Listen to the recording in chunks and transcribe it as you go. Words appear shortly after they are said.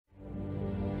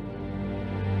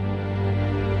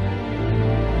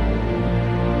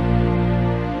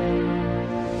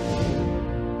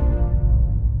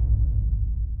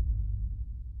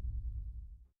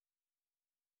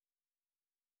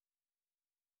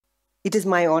It is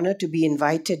my honor to be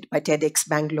invited by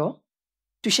TEDxBangalore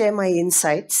to share my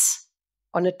insights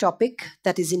on a topic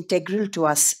that is integral to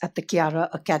us at the Chiara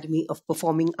Academy of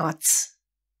Performing Arts: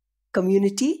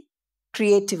 community,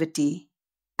 creativity,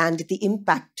 and the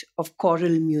impact of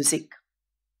choral music.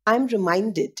 I'm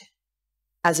reminded,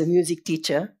 as a music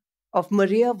teacher, of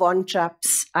Maria von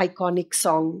Trapp's iconic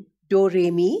song Do Re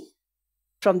Mi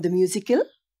from the musical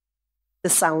The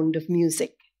Sound of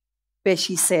Music, where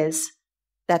she says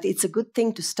that it's a good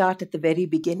thing to start at the very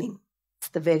beginning. It's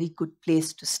the very good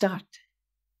place to start.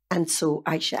 And so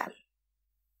I shall.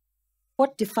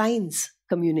 What defines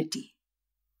community?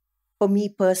 For me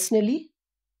personally,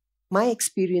 my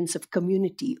experience of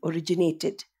community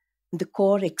originated in the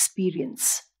core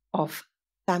experience of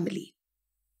family.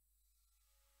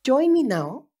 Join me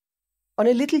now on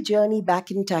a little journey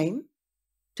back in time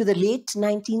to the late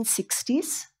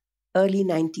 1960s, early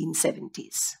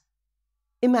 1970s.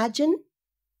 Imagine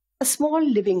a small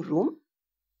living room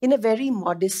in a very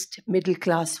modest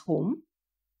middle-class home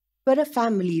where a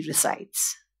family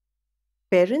resides.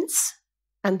 Parents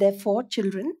and their 4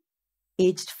 children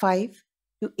aged 5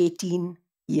 to 18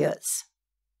 years.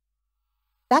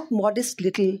 That modest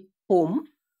little home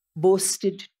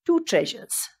boasted 2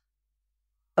 treasures: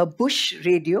 a Bush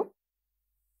radio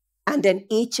and an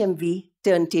HMV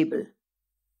turntable.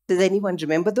 Does anyone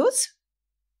remember those?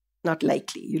 Not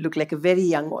likely. You look like a very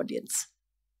young audience.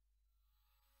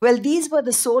 Well, these were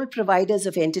the sole providers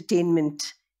of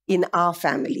entertainment in our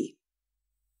family.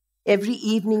 Every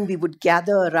evening we would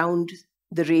gather around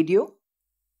the radio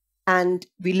and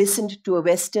we listened to a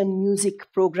Western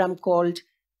music program called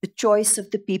The Choice of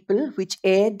the People, which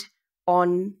aired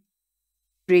on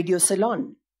Radio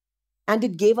Salon. And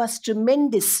it gave us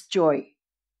tremendous joy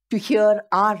to hear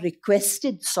our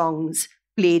requested songs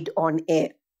played on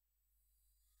air.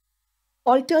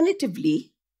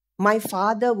 Alternatively, my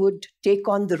father would take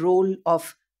on the role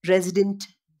of resident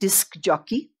disc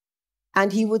jockey,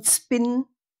 and he would spin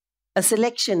a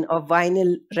selection of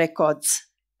vinyl records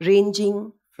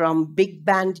ranging from big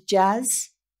band jazz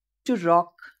to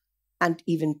rock and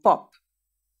even pop.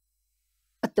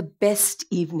 But the best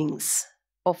evenings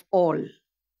of all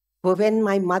were when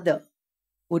my mother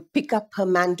would pick up her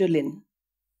mandolin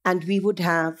and we would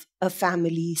have a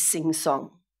family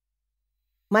sing-song.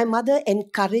 My mother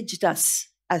encouraged us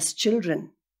as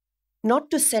children not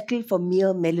to settle for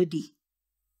mere melody,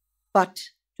 but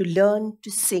to learn to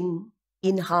sing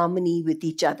in harmony with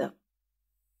each other.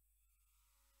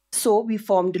 So we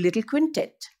formed a little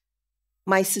quintet.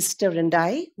 My sister and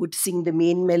I would sing the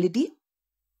main melody.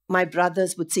 My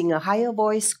brothers would sing a higher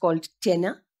voice called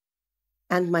tenor,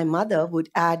 and my mother would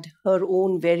add her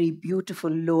own very beautiful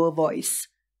lower voice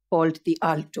called the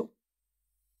alto.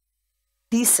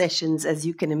 These sessions, as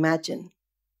you can imagine,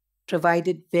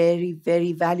 provided very,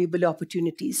 very valuable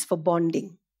opportunities for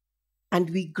bonding, and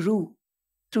we grew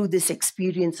through this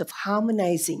experience of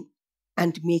harmonizing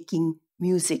and making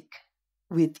music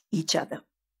with each other.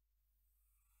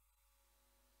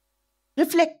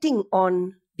 Reflecting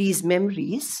on these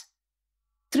memories,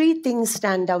 3 things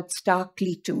stand out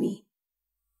starkly to me.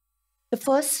 The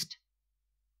first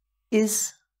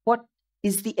is, what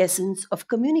is the essence of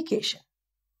communication?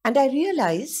 And I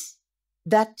realize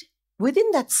that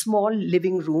within that small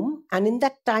living room and in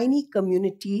that tiny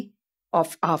community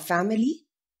of our family,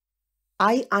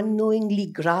 I unknowingly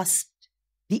grasped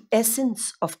the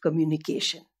essence of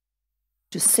communication: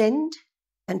 to send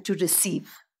and to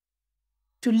receive,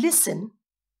 to listen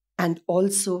and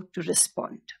also to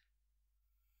respond.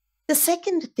 The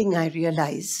second thing I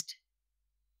realized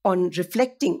on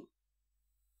reflecting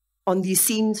on these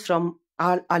scenes from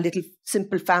our little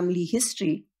simple family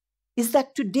history is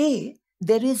that today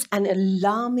there is an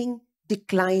alarming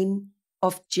decline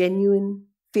of genuine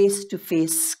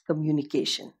face-to-face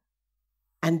communication.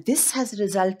 And this has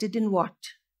resulted in what?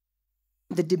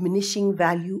 The diminishing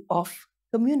value of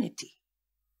community.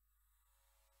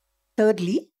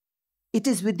 Thirdly, it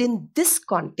is within this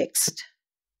context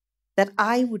that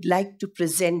I would like to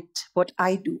present what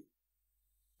I do,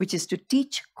 which is to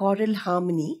teach choral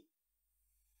harmony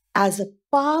as a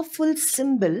powerful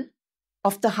symbol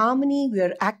of the harmony we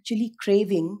are actually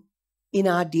craving in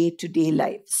our day-to-day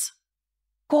lives.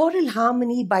 Choral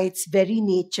harmony, by its very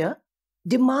nature,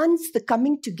 demands the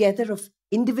coming together of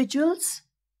individuals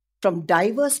from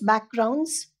diverse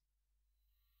backgrounds,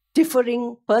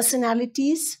 differing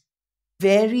personalities,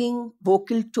 varying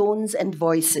vocal tones and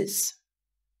voices.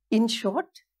 In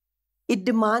short, it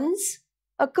demands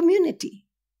a community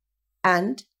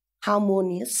and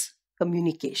harmonious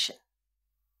communication.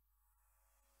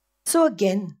 So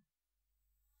again,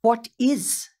 what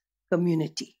is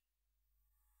community?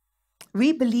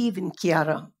 We believe in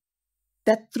Chiara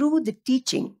that through the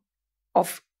teaching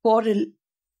of choral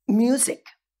music,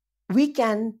 we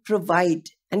can provide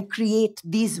and create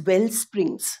these well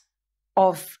springs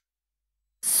of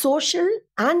social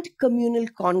and communal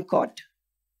concord,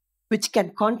 which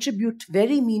can contribute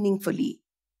very meaningfully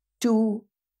to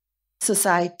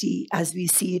society as we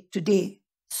see it today,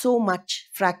 so much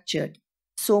fractured,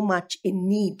 so much in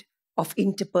need of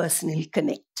interpersonal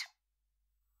connect.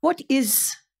 What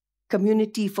is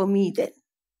community for me then?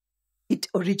 It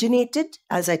originated,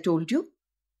 as I told you,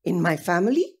 in my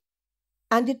family,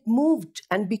 and it moved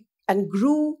and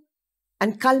grew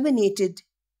and culminated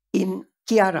in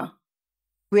Chiara,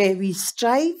 where we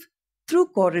strive through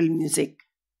choral music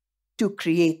to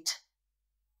create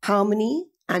harmony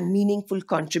and meaningful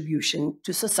contribution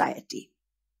to society.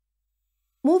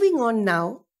 Moving on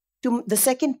now to the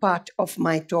second part of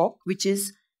my talk, which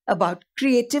is about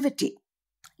creativity.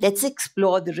 Let's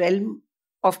explore the realm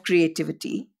of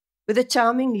creativity with a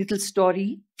charming little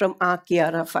story from our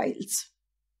Chiara files.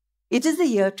 It is the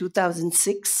year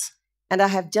 2006, and I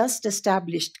have just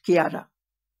established Chiara.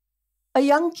 A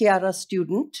young Chiara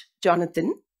student,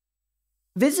 Jonathan,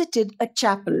 visited a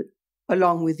chapel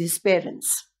along with his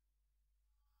parents.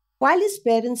 While his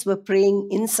parents were praying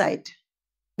inside,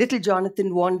 little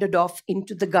Jonathan wandered off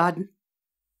into the garden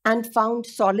and found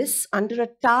solace under a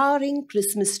towering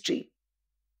Christmas tree.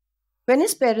 When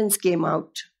his parents came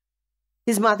out,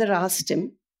 his mother asked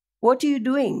him, "What are you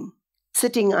doing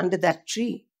sitting under that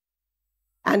tree?"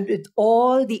 And with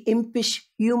all the impish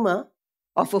humor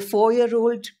of a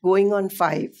 4-year-old going on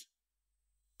 5,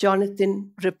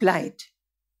 Jonathan replied,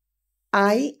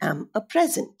 "I am a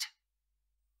present."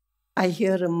 I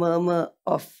hear a murmur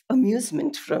of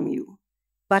amusement from you,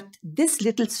 but this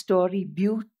little story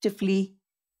beautifully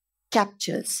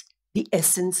captures the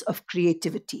essence of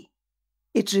creativity.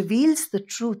 It reveals the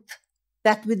truth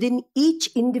that within each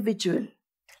individual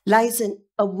lies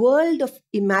a world of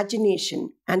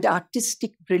imagination and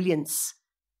artistic brilliance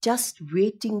just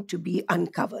waiting to be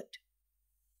uncovered.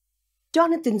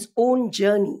 Jonathan's own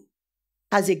journey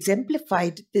has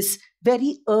exemplified this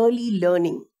very early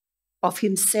learning of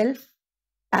himself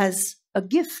as a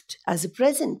gift, as a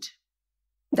present.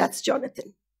 That's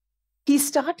Jonathan. He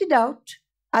started out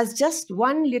as just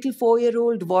one little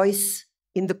 4-year-old voice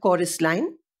in the chorus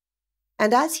line,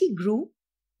 and as he grew,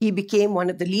 he became one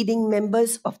of the leading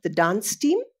members of the dance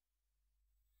team,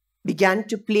 began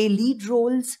to play lead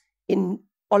roles in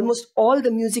almost all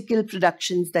the musical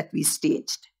productions that we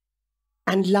staged.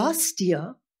 And last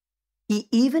year, he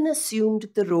even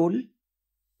assumed the role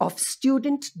of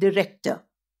student director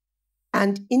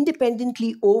and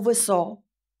independently oversaw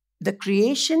the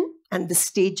creation and the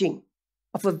staging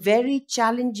of a very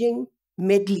challenging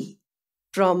medley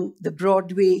from the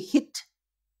Broadway hit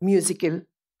musical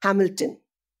Hamilton.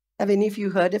 Have any of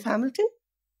you heard of Hamilton?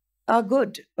 Ah,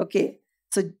 good. Okay.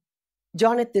 So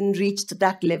Jonathan reached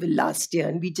that level last year,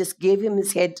 and we just gave him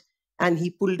his head and he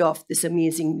pulled off this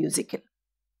amazing musical.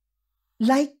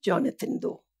 Like Jonathan,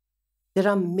 though, there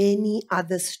are many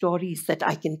other stories that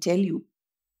I can tell you,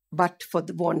 but for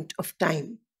the want of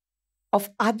time, of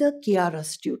other Chiara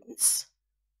students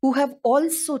who have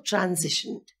also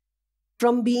transitioned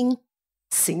from being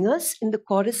singers in the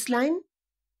chorus line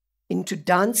into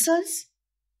dancers,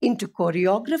 into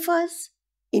choreographers,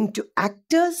 into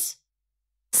actors,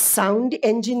 sound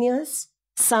engineers,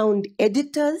 sound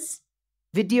editors,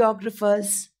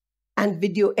 videographers, and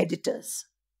video editors.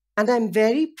 And I'm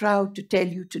very proud to tell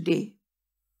you today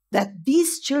that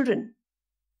these children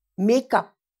make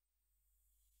up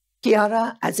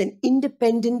Chiara as an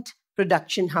independent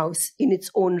production house in its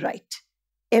own right.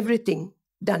 Everything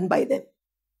done by them.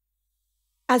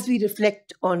 As we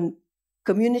reflect on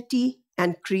community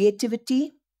and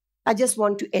creativity, I just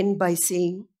want to end by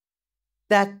saying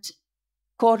that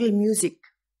choral music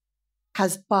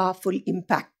has powerful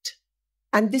impact.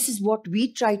 And this is what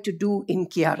we try to do in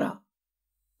Chiara.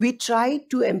 We try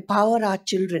to empower our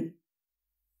children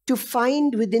to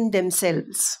find within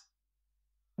themselves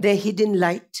their hidden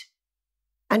light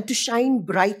and to shine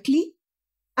brightly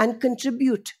and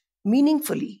contribute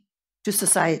meaningfully to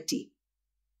society.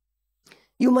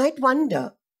 You might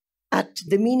wonder at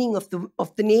the meaning of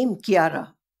the name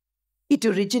Chiara. It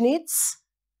originates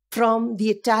from the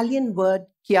Italian word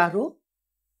chiaro,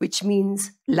 which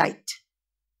means light.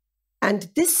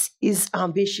 And this is our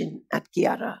mission at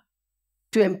Chiara,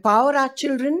 to empower our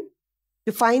children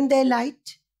to find their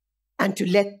light and to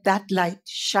let that light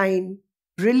shine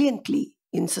brilliantly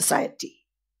in society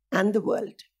and the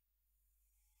world.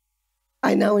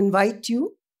 I now invite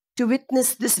you to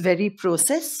witness this very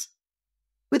process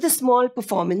with a small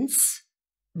performance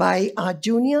by our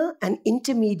junior and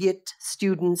intermediate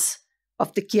students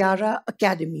of the Chiara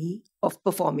Academy of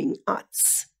Performing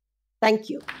Arts. Thank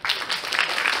you.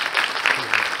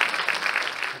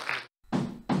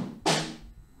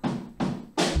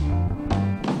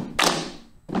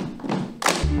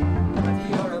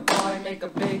 Make a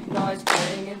big noise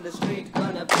playing in the street.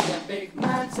 Gonna be a big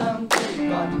man someday.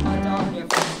 Got mud on your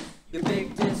face, you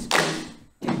big disgrace.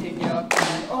 Kicking your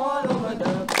can all over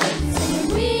the place.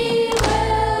 We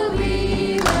will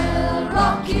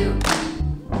rock you.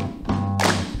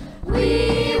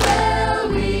 We will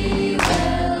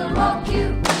rock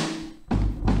you.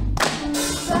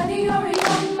 Buddy, you're a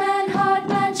young man, hard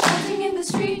man, shouting in the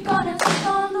street. Gonna take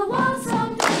on the world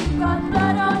someday. You got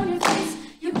blood on your face,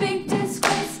 you big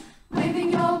disgrace.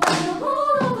 Waving your banner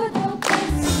all over the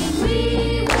place.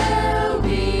 We will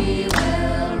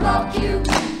rock you.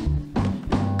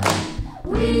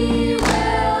 We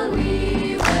will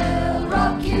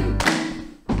rock you.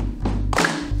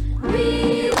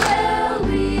 We will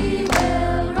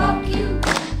rock you.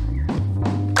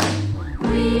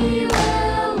 We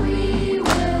will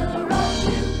rock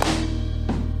you.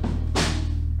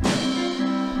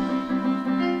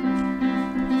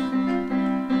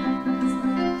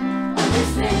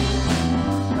 This thing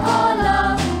called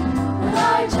love, but I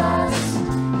just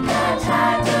can't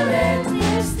handle it.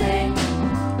 This thing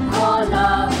called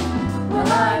love,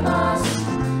 well I must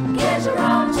get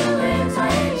around to it. I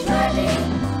ain't ready.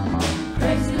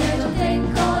 Crazy little thing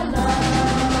called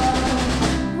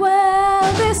love.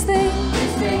 Well, this thing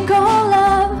called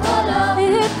love,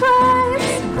 it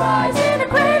cries in a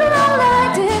cradle all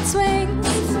night. It swings,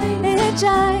 it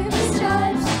jives,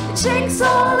 it shakes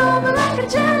all over like a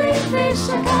jellyfish.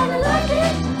 I kinda like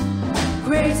it.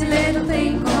 Crazy little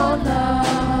thing called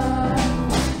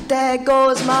love. There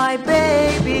goes my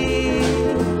baby.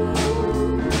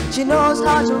 She knows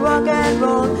how to rock and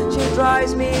roll. She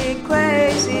drives me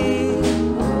crazy.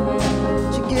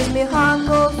 She gives me hot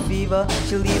cold fever.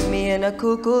 She leaves me in a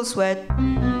cool sweat.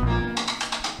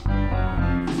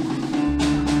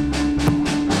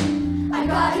 I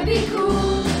gotta be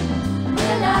cool,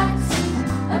 relax,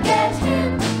 I get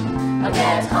hip, I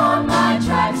get on my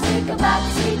tracks, take a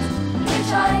backseat,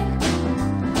 hitchhike,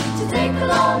 to take a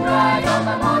long ride on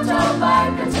my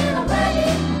motorbike until I'm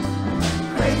ready.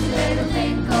 Crazy little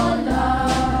thing called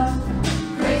love,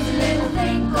 crazy little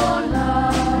thing called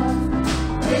love,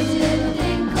 crazy little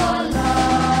thing called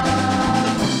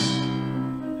love.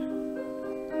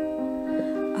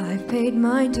 I've paid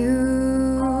my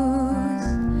dues,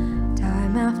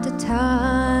 time after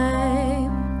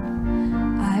time.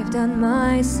 I've done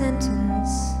my sentence,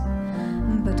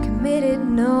 but committed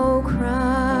no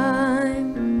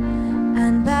crime.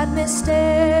 And bad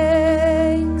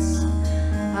mistakes,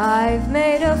 I've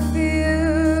made a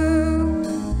few.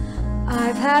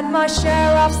 I've had my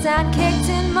share of sand kicked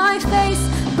in my face,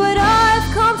 but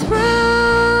I've come through.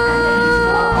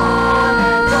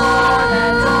 And on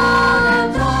and on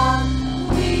and on.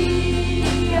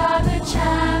 We are the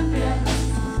champions,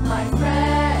 my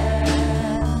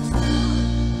friends,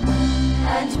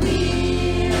 and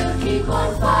we'll keep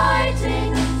on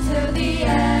fighting till the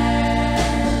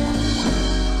end.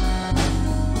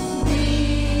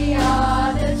 We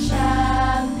are the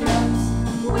champions.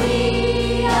 We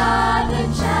are the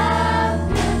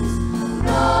champions.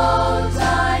 No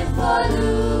time for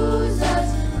losers,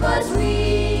 'cause we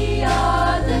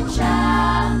are the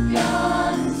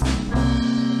champions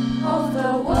of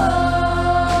the world.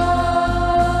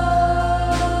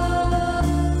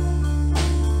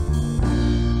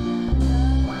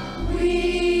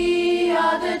 We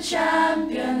are the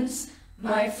champions,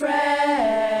 my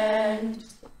friend,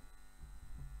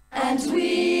 and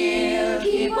we'll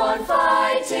keep on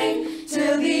fighting